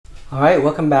Alright,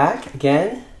 welcome back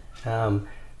again.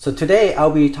 So today I'll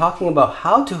be talking about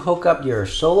how to hook up your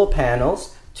solar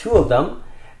panels, two of them,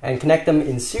 and connect them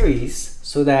in series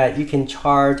so that you can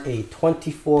charge a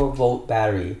 24-volt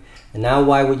battery. And now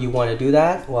why would you want to do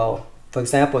that? Well, for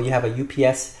example, you have a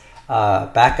UPS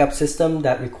backup system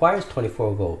that requires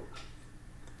 24 volt.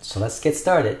 So let's get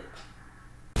started.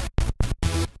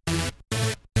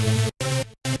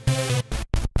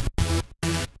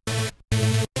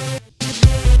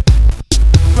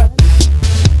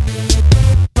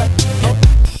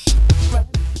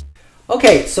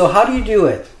 Okay, so how do you do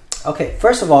it? Okay,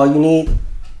 first of all, you need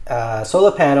a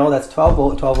solar panel that's 12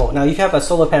 volt, 12 volt. Now, if you have a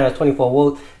solar panel that's 24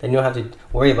 volt, then you don't have to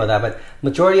worry about that. But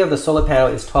majority of the solar panel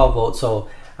is 12 volt, so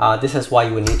this is why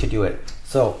you would need to do it.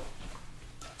 So,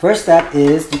 first step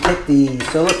is you take the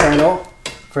solar panel,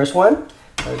 first one,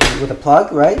 with a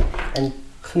plug, right? And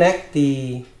connect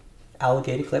the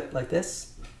alligator clip like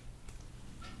this.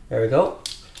 There we go.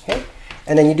 Okay,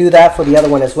 and then you do that for the other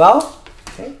one as well.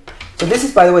 Okay. So this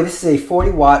is, by the way, this is a 40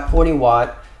 watt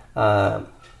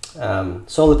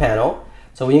solar panel.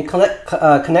 So when you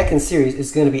connect in series,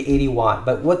 it's going to be 80 watt.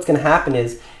 But what's going to happen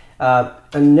is,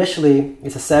 initially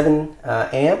it's a 7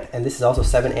 amp, and this is also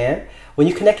 7 amp. When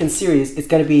you connect in series, it's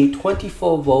going to be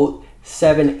 24 volt,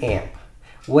 7 amp.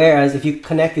 Whereas if you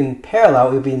connect in parallel,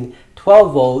 it will be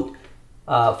 12 volt,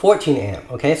 14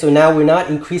 amp. Okay, so now we're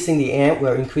not increasing the amp,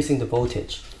 we're increasing the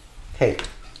voltage. Okay,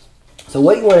 so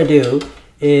what you want to do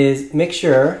is make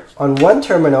sure on one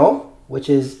terminal, which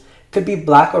is could be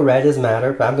black or red, doesn't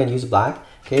matter, but I'm going to use black.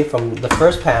 Okay, from the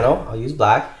first panel, I'll use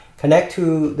black. Connect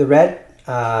to the red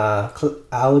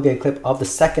alligator clip of the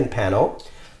second panel.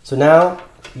 So now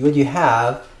what you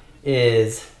have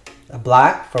is a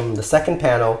black from the second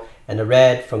panel and a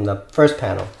red from the first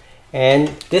panel. And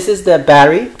this is the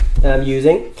battery that I'm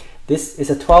using. This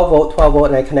is a 12 volt,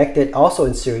 and I connect it also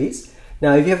in series.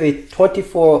 Now, if you have a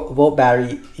 24 volt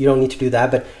battery, you don't need to do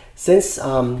that. But since,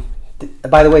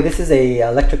 by the way, this is a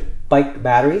electric bike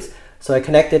batteries, so I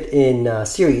connect it in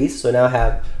series. So now I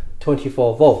have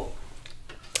 24 volt.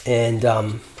 And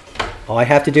all I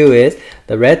have to do is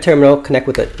the red terminal connect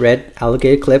with the red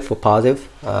alligator clip for positive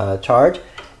charge,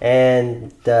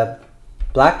 and the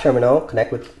black terminal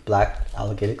connect with black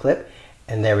alligator clip,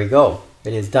 and there we go.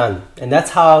 It is done. And that's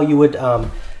how you would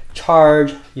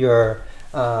charge your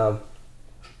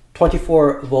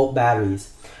 24 volt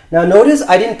batteries. Now notice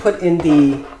I didn't put in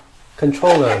the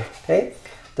controller, okay?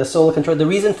 The solar controller. The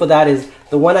reason for that is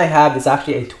the one I have is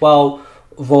actually a 12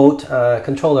 volt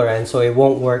controller, and so it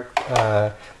won't work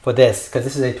for this because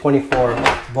this is a 24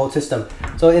 volt system.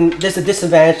 So there's a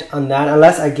disadvantage on that.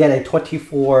 Unless I get a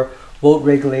 24 volt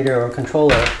regulator or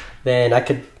controller, then I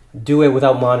could do it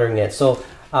without monitoring it. So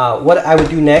what I would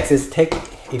do next is take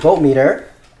a voltmeter,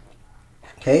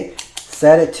 okay,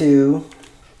 set it to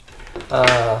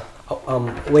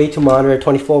way to monitor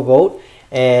 24 volt,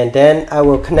 and then I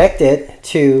will connect it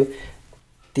to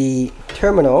the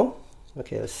terminal.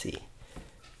 Okay, let's see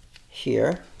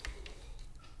here,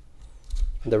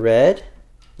 the red,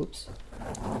 oops,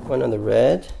 one on the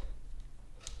red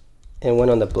and one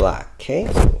on the black. Okay,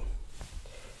 so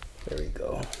there we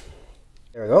go,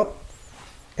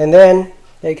 and then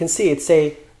you can see it's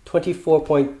a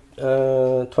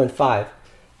 24.25.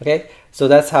 Okay, so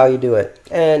that's how you do it,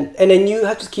 and then you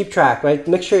have to keep track, right?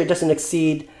 Make sure it doesn't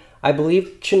exceed, I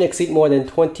believe, shouldn't exceed more than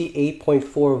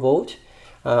 28.4 volt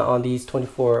on these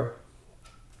 24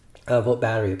 volt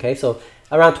battery. Okay, so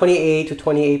around 28 to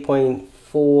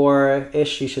 28.4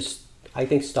 ish, you should, I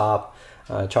think, stop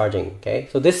charging. Okay,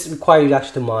 so this requires you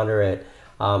actually to monitor it,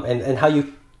 and how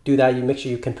you do that, you make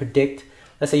sure you can predict.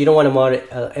 Let's say you don't want to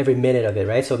monitor every minute of it,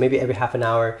 right? So maybe every half an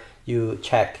hour you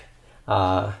check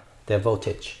the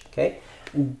voltage. Okay,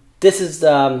 this is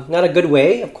not a good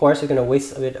way. Of course, you're going to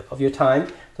waste a bit of your time.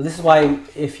 So this is why,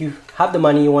 if you have the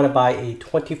money, you want to buy a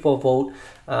 24 volt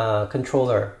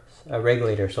controller,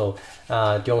 regulator, so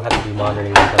you don't have to be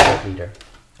monitoring the voltmeter.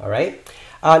 All right.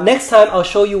 Next time, I'll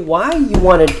show you why you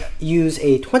want to use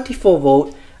a 24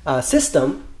 volt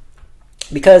system.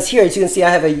 Because here, as you can see, I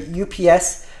have a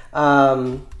UPS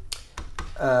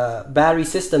battery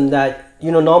system that,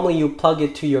 you know, normally you plug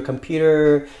it to your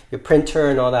computer, your printer,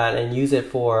 and all that, and use it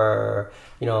for,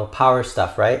 you know, power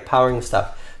stuff, right? Powering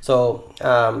stuff. So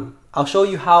I'll show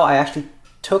you how I actually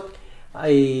took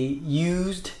a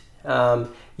used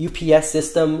UPS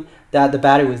system that the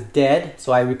battery was dead,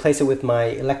 so I replaced it with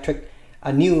my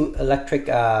new electric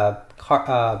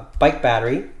bike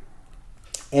battery,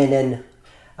 and then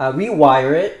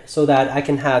rewire it so that I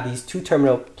can have these two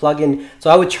terminal plug-in.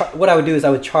 So what I would do is I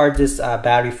would charge this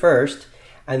battery first,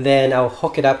 and then I'll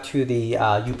hook it up to the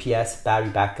UPS battery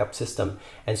backup system.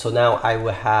 And so now I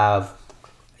will have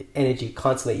energy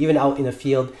constantly, even out in the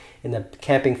field, in the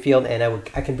camping field, and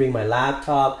I can bring my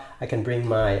laptop, I can bring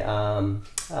my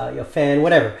fan,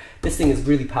 whatever. This thing is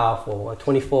really powerful. A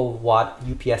 24-watt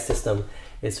UPS system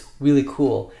is really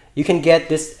cool. You can get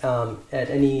this at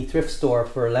any thrift store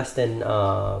for less than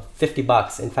 50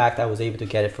 bucks. In fact, I was able to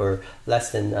get it for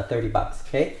less than 30 bucks.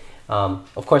 Okay.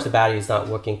 Of course, the battery is not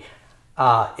working.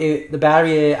 The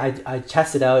battery, I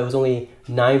tested out, it was only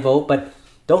 9 volt, but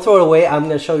don't throw it away. I'm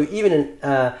going to show you even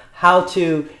how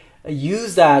to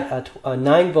use that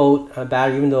 9 volt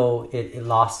battery, even though it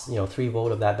lost 3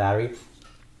 volt of that battery.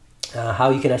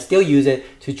 How you can still use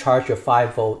it to charge your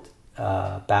 5 volt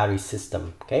battery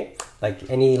system. Okay, like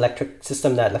any electric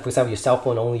system that, like for example, your cell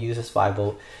phone only uses 5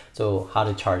 volt. So how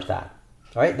to charge that?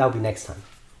 All right, that'll be next time.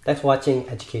 Thanks for watching.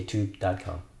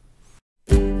 EducateTube.com.